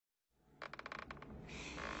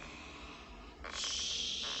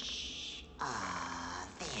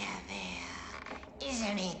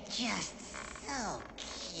Isn't he just so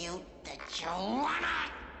cute that you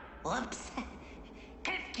wanna? Whoops.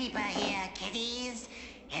 Crypt Keeper here, kiddies.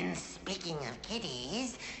 And speaking of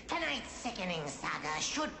kiddies, tonight's sickening saga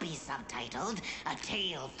should be subtitled A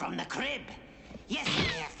Tale from the Crib. Yes,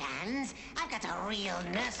 dear fans, I've got a real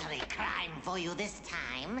nursery crime for you this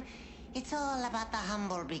time. It's all about the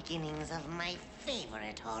humble beginnings of my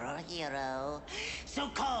favorite horror hero. So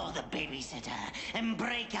call the babysitter and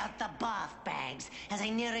break out the bath bags as I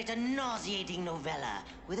narrate a nauseating novella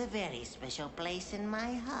with a very special place in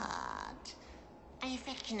my heart. I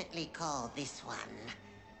affectionately call this one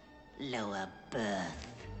Lower Birth.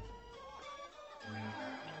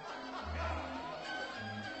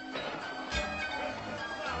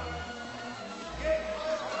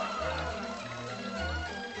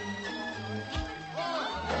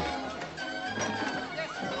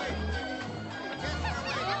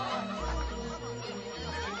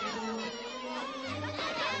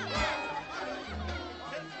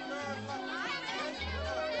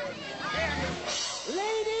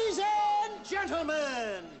 Ladies and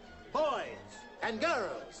gentlemen, boys and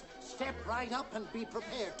girls, step right up and be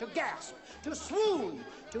prepared to gasp, to swoon,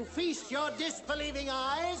 to feast your disbelieving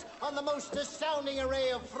eyes on the most astounding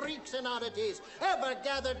array of freaks and oddities ever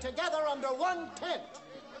gathered together under one tent.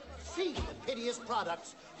 See the piteous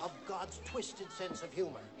products of God's twisted sense of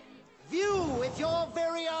humor. View with your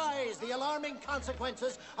very eyes the alarming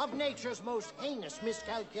consequences of nature's most heinous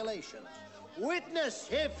miscalculations. Witness,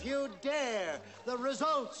 if you dare, the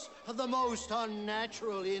results of the most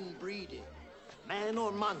unnatural inbreeding. Man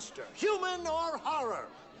or monster, human or horror,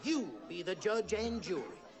 you be the judge and jury.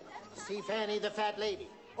 See Fanny the Fat Lady,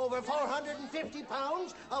 over 450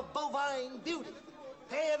 pounds of bovine beauty.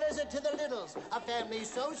 Pay a visit to the Littles, a family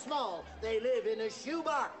so small they live in a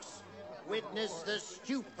shoebox. Witness the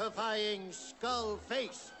stupefying skull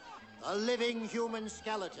face, a living human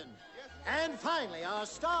skeleton. And finally, our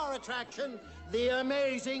star attraction, the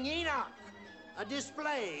amazing Enoch. A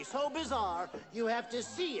display so bizarre, you have to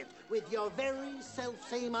see it with your very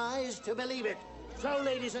self-same eyes to believe it. So,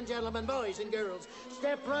 ladies and gentlemen, boys and girls,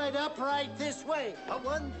 step right up right this way. For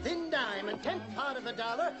one thin dime and 10th part of a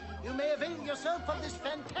dollar, you may avail yourself of this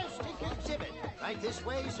fantastic exhibit. Right this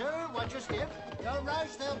way, sir. Watch your step. Don't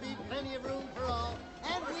rush. There'll be plenty of room for all.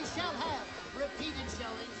 And we shall have repeated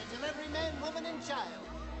showings until every man, woman, and child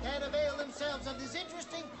can avail themselves of this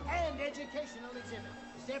interesting and educational exhibit.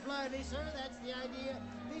 Step lively, sir. That's the idea.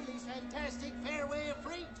 Feely's fantastic fairway of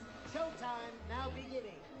freaks. Showtime now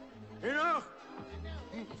beginning. Enough! And now,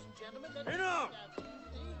 ladies and gentlemen, let us Enough! find out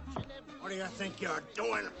each and every What do you think you're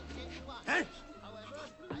doing? one. Hey?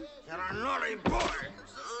 However, You're a naughty boy!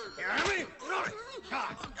 You hear me? Naughty! Come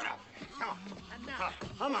on, get up! Come on! and now,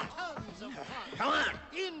 Come on! tons of fun. Come on!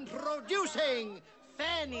 Introducing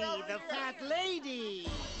Fanny the Fat Lady.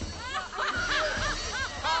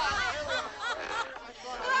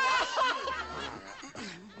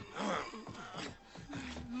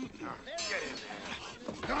 Get in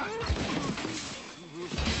there! Come on!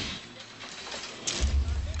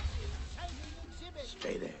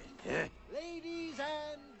 Stay there, yeah? Ladies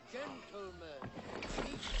and gentlemen,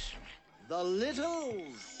 the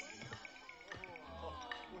Littles.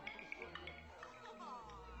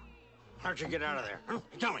 How'd you get out of there? Huh?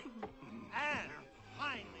 Tell me. And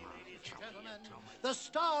finally, ladies and gentlemen, the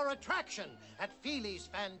star attraction at Feely's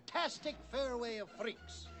fantastic fairway of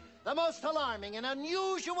freaks. The most alarming and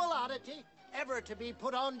unusual oddity ever to be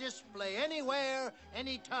put on display anywhere,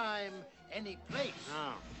 anytime, any place.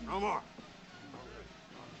 No more.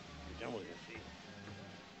 You're done with it, see?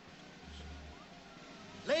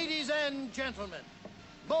 Ladies and gentlemen,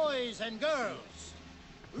 boys and girls,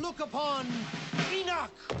 look upon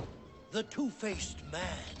Enoch, the two-faced man.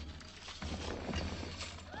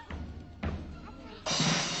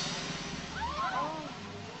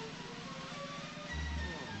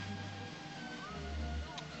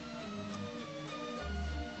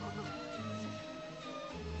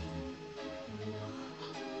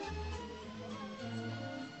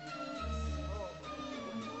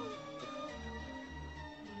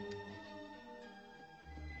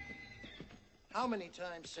 How many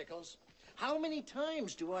times, Sickles? How many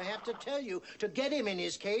times do I have to tell you to get him in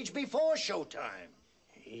his cage before showtime?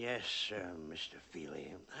 Yes, Mr.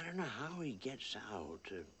 Feely. I don't know how he gets out.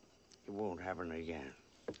 It won't happen again.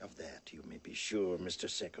 Of that you may be sure, Mr.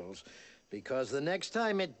 Sickles, because the next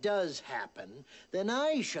time it does happen, then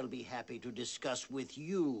I shall be happy to discuss with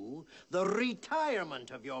you the retirement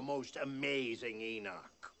of your most amazing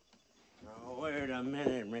Enoch. Oh, wait a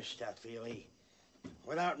minute, Mr. Feely.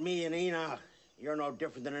 Without me and Enoch, you're no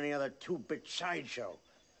different than any other two-bit sideshow.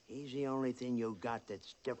 He's the only thing you got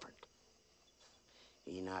that's different.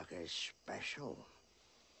 Enoch is special.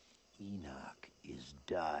 Enoch is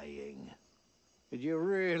dying. Did you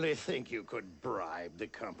really think you could bribe the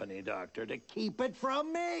company doctor to keep it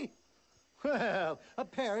from me? Well,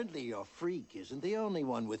 apparently your freak isn't the only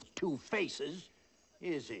one with two faces,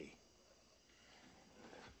 is he?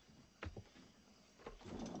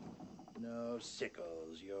 No,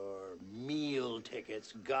 Sickles, your meal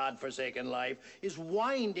ticket's godforsaken life is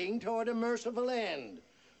winding toward a merciful end.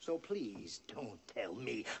 So please don't tell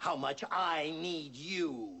me how much I need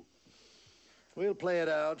you. We'll play it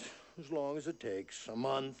out as long as it takes, a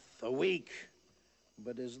month, a week.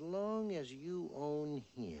 But as long as you own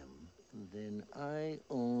him, then I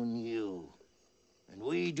own you. And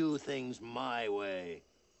we do things my way.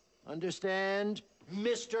 Understand,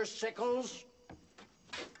 Mr. Sickles?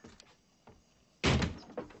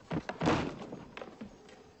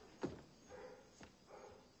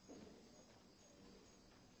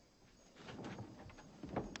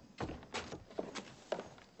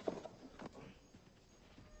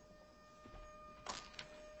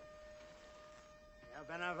 You've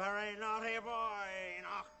been a very naughty boy,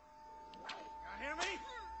 Enoch. You hear me?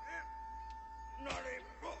 Naughty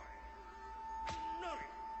boy. Naughty.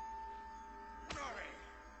 Naughty.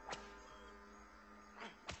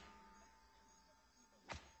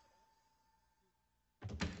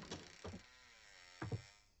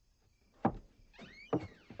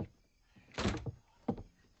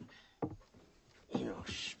 Enoch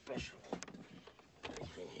special.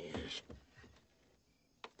 Everything he is.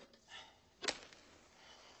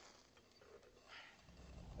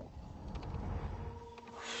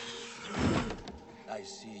 I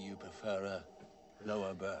see you prefer a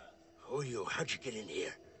lower berth. Who are you? How'd you get in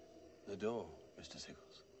here? The door, Mr.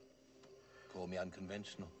 Sickles. Call me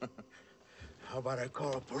unconventional. How about I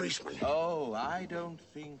call a policeman? Oh, I don't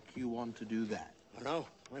think you want to do that. Oh, no?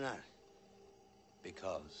 Why not?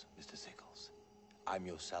 Because, Mr. Sickles, I'm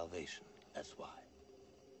your salvation. That's why.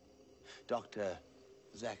 Dr.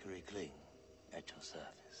 Zachary Kling, at your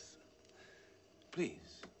service.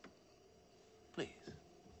 Please. Please.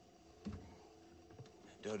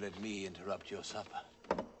 Don't let me interrupt your supper.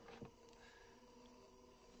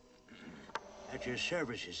 At your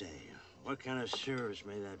service, you say? What kind of service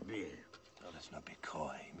may that be? Oh, let's not be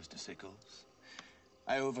coy, Mr. Sickles.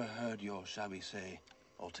 I overheard your, shall we say,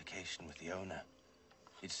 altercation with the owner.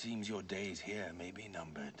 It seems your days here may be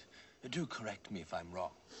numbered. Do correct me if I'm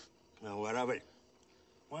wrong. Well, what of it?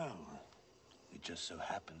 Well, it just so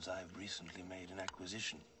happens I've recently made an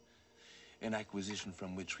acquisition. An acquisition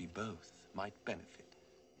from which we both might benefit,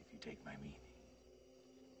 if you take my meaning.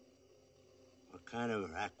 What kind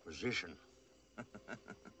of acquisition?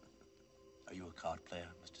 Are you a card player,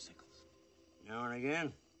 Mr. Sickles? Now and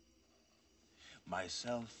again?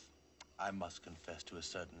 Myself, I must confess to a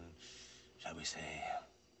certain, shall we say,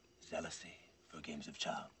 zealousy for games of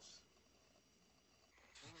chance.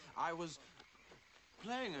 I was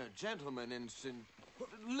playing a gentleman in St.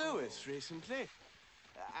 Louis recently.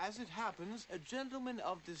 As it happens, a gentleman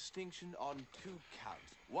of distinction on 2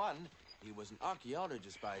 counts. One, he was an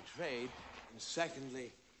archaeologist by trade, and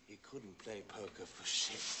secondly, he couldn't play poker for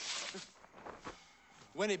shit.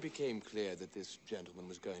 When it became clear that this gentleman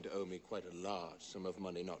was going to owe me quite a large sum of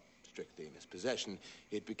money, not strictly in his possession,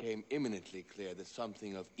 it became imminently clear that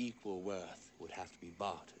something of equal worth would have to be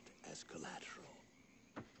bartered as collateral.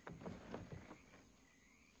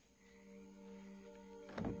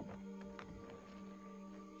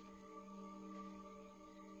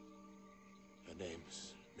 Her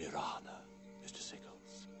name's Mirana, Mr.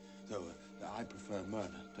 Sickles. Though I prefer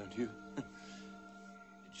Myrna, don't you?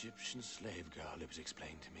 Egyptian slave girl, it was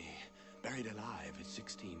explained to me. Buried alive at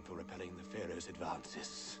 16 for repelling the Pharaoh's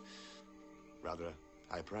advances. Rather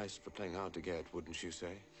a high price for playing hard to get, wouldn't you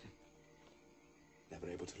say? Never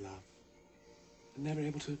able to love. Never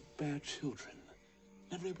able to bear children.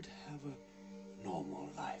 Never able to have a normal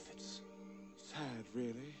life. It's sad,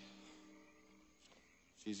 really.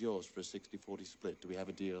 She's yours for a 60-40 split. Do we have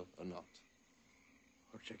a deal or not?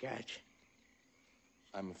 What's the catch?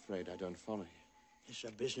 I'm afraid I don't follow you. It's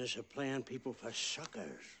a business of playing people for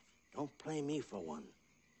suckers. Don't play me for one.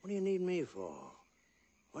 What do you need me for?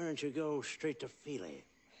 Why don't you go straight to Feely?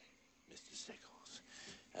 Mr. Sickles,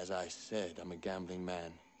 as I said, I'm a gambling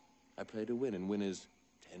man. I play to win, and winners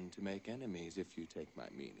tend to make enemies, if you take my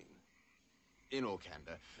meaning. In all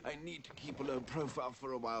candor, I need to keep a low profile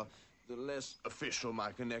for a while. The less official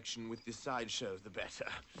my connection with the sideshow, the better.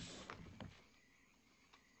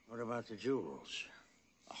 What about the jewels?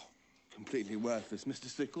 Oh, completely worthless, Mr.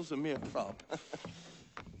 Sickles, a mere prop.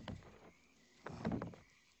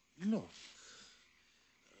 Look,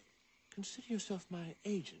 consider yourself my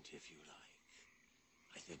agent, if you like.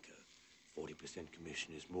 think a 40%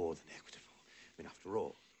 commission is more than equitable. I mean, after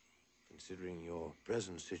all, considering your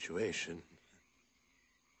present situation...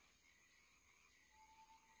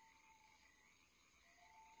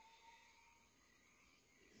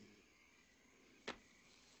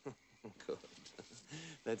 Good.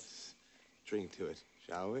 Let's drink to it,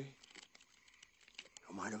 shall we?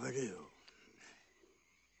 Don't mind if I do.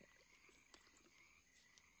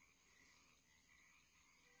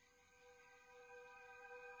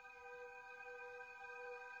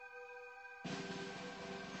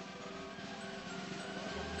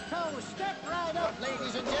 So step right up,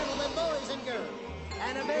 ladies and gentlemen, boys and girls,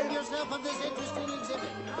 and avail yourself of this interesting exhibit.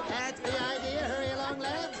 That's the idea. Hurry along,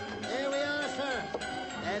 lads. There we are, sir.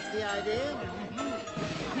 That's the idea.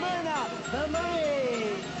 Myrna, the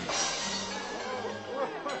Marine!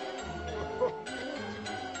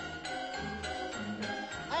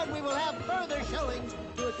 And we will have further showings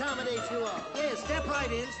to accommodate you all. Yes, step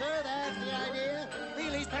right in, sir. That's the idea.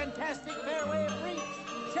 Really fantastic fairway of reach.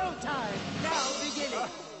 Showtime now beginning.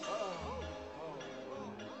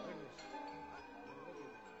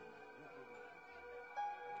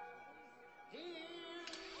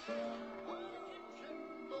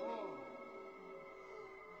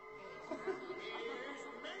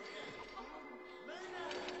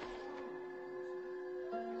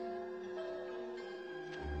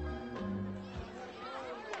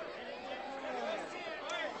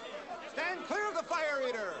 Stand clear of the fire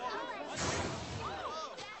eater!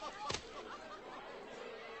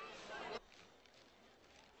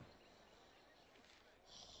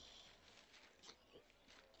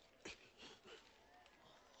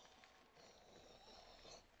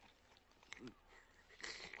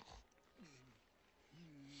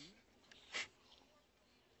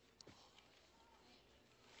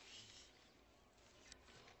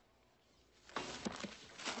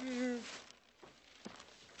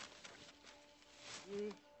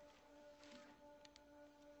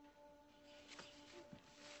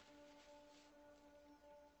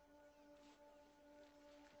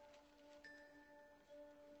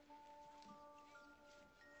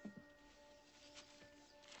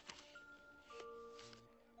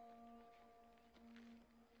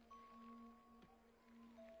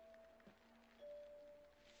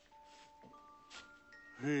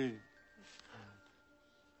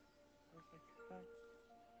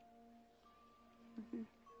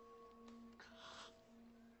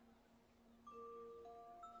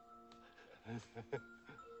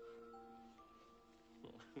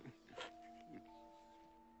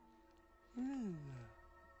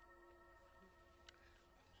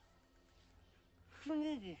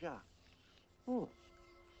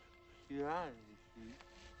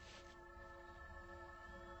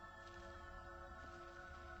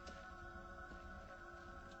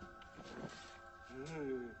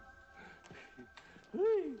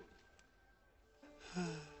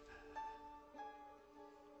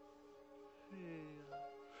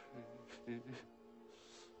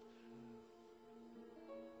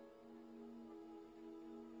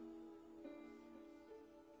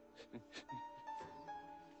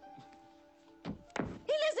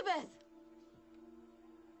 Elizabeth!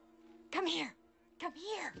 Come here. Come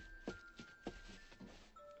here.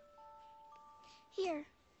 Here.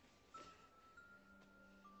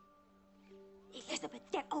 Elizabeth,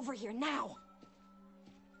 get over here now.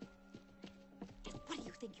 What do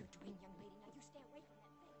you think you're doing, young lady? Now you stay away from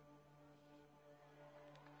that thing.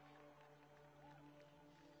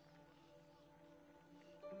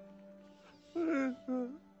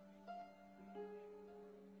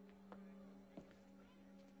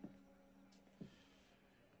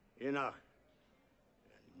 You're not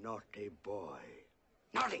a naughty boy.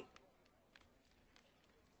 Naughty!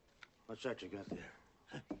 What's that you got there?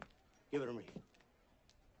 Huh? Give it to me.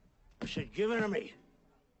 I said, give it to me.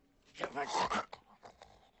 Give it.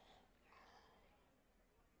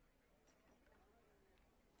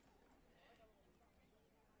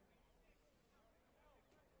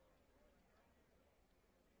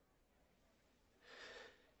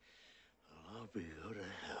 I'll be go to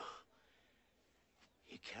hell.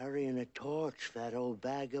 You're carrying a torch for that old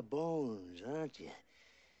bag of bones, aren't you?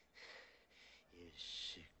 You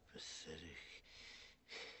sick, pathetic.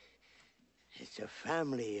 It's a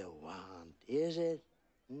family you want, is it?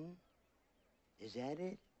 Hmm? Is that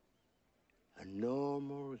it? A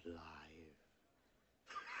normal life.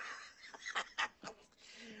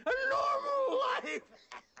 A normal life!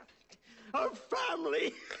 A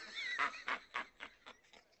family!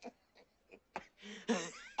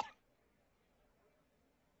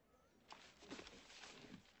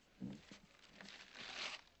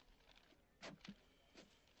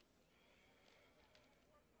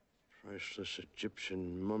 Priceless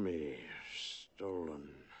Egyptian mummy stolen.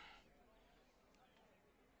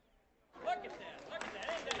 Look at that.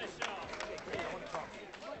 Ain't that a show?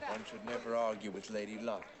 One should never argue with Lady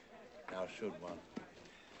Luck. Now should one?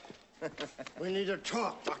 We need to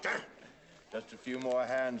talk, Doctor. Just a few more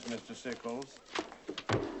hands, Mr. Sickles.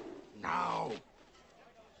 Now.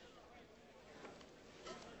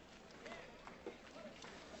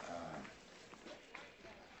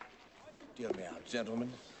 Deal me out,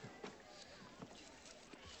 gentlemen.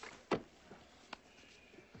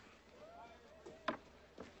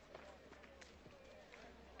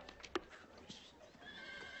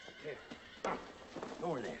 Here.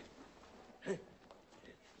 Over there.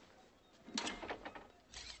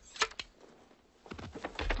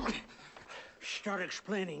 Start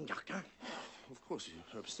explaining, Doctor. Of course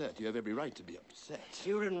you're upset. You have every right to be upset.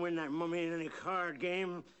 You didn't win that mummy in any card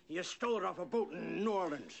game. You stole it off a boat in New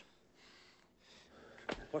Orleans.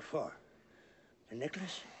 What for? The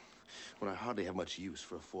necklace? Well, I hardly have much use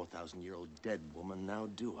for a 4,000-year-old dead woman, now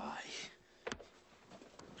do I?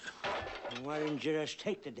 And why didn't you just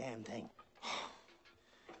take the damn thing?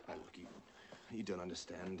 Now, look, you don't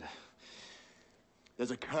understand.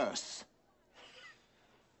 There's a curse.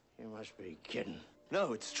 You must be kidding.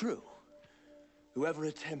 No, it's true. Whoever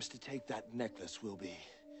attempts to take that necklace will be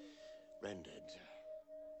rendered.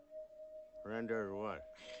 Rendered what?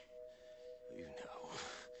 You know.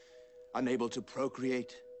 Unable to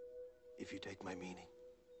procreate, if you take my meaning.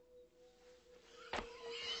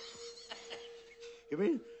 You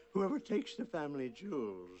mean whoever takes the family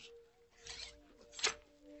jewels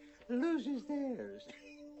loses theirs?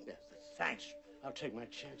 Yes, thanks. I'll take my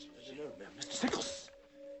chances. Mr. Sickles!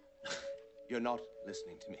 You're not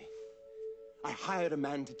listening to me. I hired a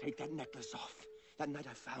man to take that necklace off. That night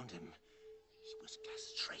I found him. He was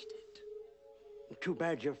castrated. Too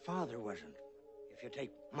bad your father wasn't. If you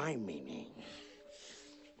take my meaning.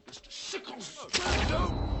 Mr. Sickles!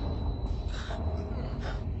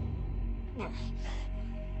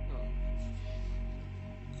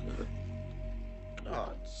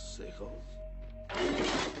 God, Sickles.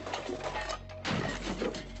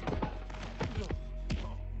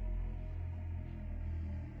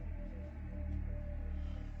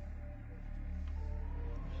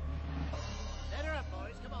 Set her up,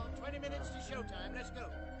 boys. Come on. 20 minutes to showtime. Let's go.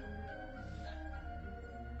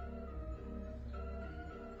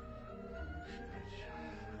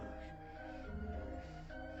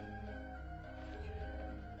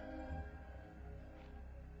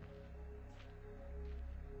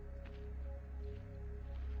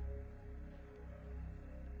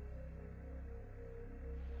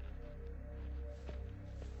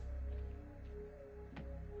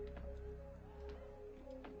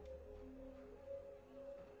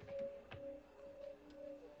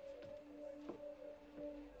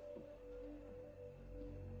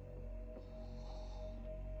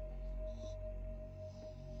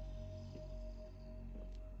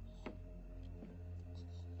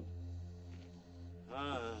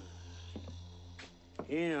 Ah,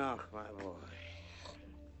 Enoch, my boy.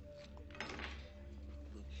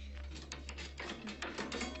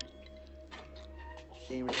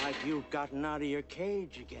 Seems like you've gotten out of your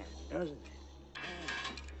cage again, doesn't it?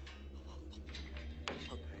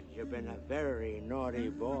 And you've been a very naughty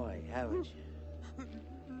boy, haven't you?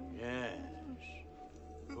 Yes.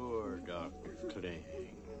 Poor Dr. Kling.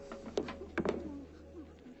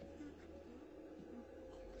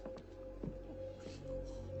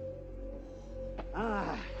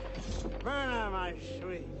 Ah, Verna, my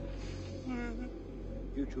sweet.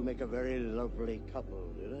 You two make a very lovely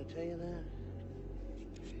couple. Did I tell you that?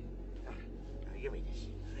 Now, give me this,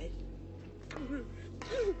 all right?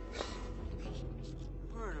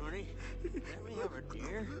 Verna, honey. Let me have it,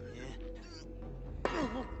 dear. Yeah.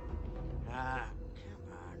 Ah, come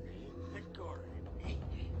on. Let go of it.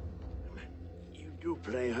 You do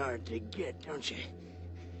play hard to get, don't you?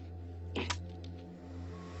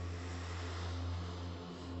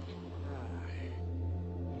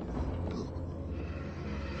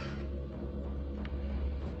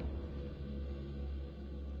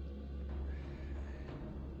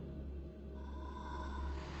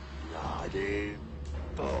 Naughty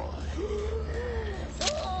boy.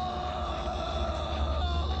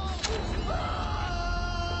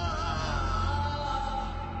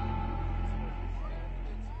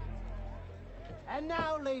 And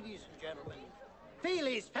now, ladies and gentlemen,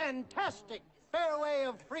 Feely's fantastic Fairway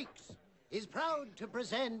of Freaks is proud to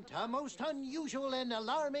present a most unusual and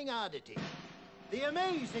alarming oddity. The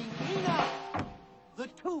amazing Enoch, the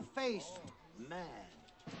two-faced man.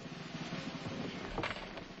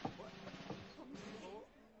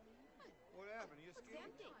 What happened? You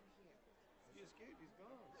scared?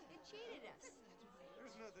 cheated us.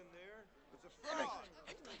 There's nothing there. It's a fraud.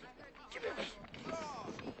 Give me.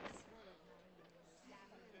 Fraud.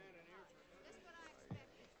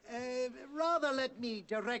 Rather let me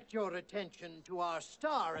direct your attention to our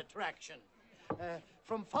star attraction.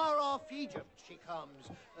 From far off Egypt she comes,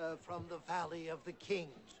 from the Valley of the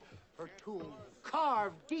Kings. Her tomb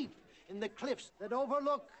carved deep in the cliffs that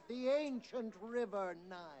overlook the ancient river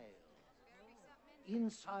Nile.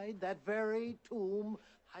 Inside that very tomb,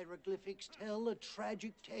 hieroglyphics tell a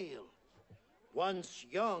tragic tale. Once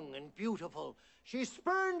young and beautiful, she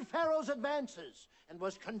spurned Pharaoh's advances and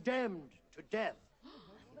was condemned to death.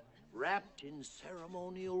 Wrapped in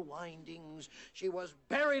ceremonial windings, she was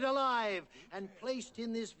buried alive and placed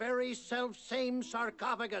in this very self-same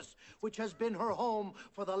sarcophagus, which has been her home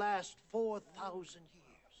for the last 4,000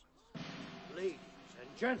 years. Ladies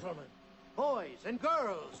and gentlemen, boys and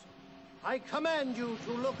girls, I command you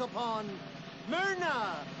to look upon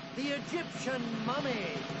Myrna, the Egyptian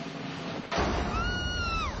mummy.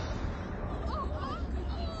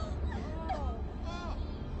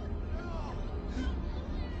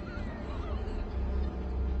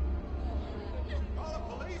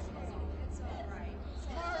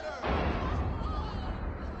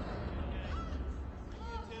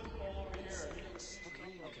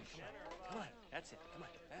 That's it. Come on.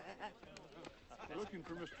 We're looking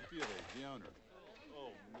for Mr. Feely, the owner. Oh,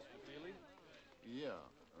 Mr. Feely? Yeah,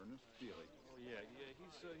 Ernest Feely. Oh, yeah.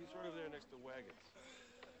 He's right over there next to the wagons.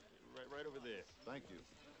 Right over there. Thank you.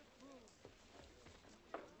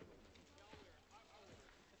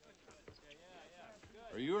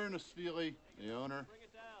 Are you Ernest Feely, the owner? Bring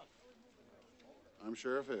it down. I'm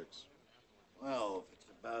Sheriff Hicks. Well, if it's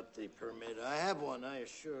about the permit, I have one, I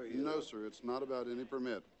assure you. No, sir, it's not about any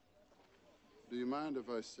permit. Do you mind if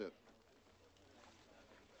I sit?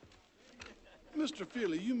 Mr.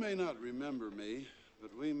 Feely, you may not remember me,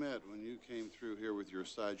 but we met when you came through here with your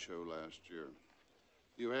sideshow last year.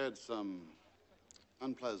 You had some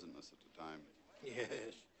unpleasantness at the time.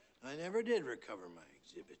 Yes, I never did recover my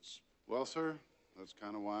exhibits. Well, sir, that's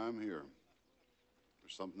kind of why I'm here.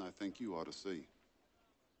 There's something I think you ought to see.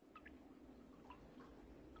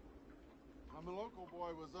 A local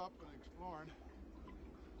boy was up and exploring,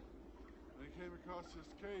 and he came across this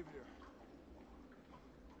cave here.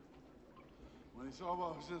 When he saw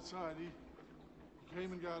what was inside, he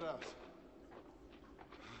came and got us.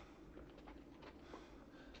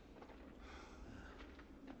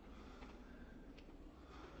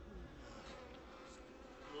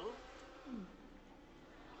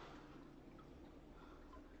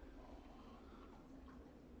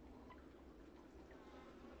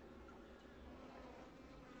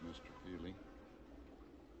 Mr. Feely.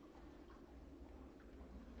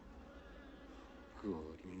 Good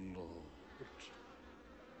Lord.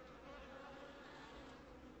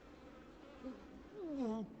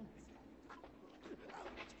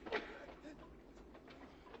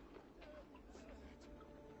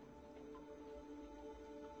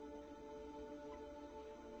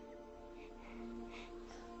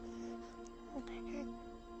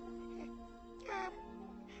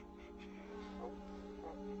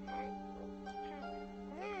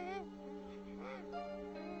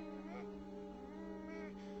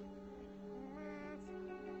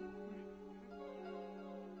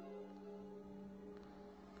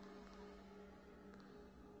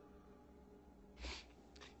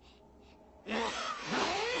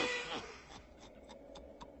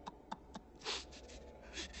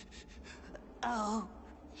 Oh,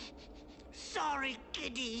 sorry,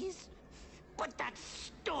 kiddies, but that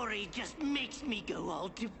story just makes me go all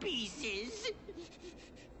to pieces.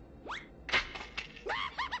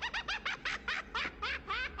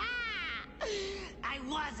 I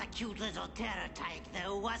was a cute little terror tyke,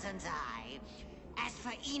 though, wasn't I? As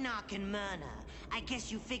for Enoch and Myrna, I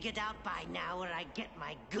guess you figured out by now where I get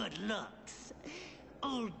my good looks.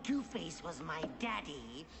 Old Two-Face was my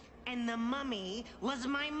daddy, and the mummy was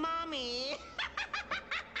my mommy.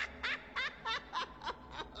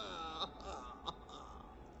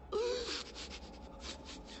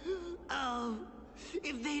 Oh,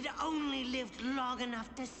 if they'd only lived long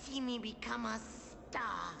enough to see me become a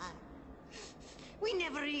star. We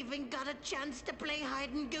never even got a chance to play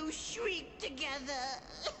hide and go shriek together.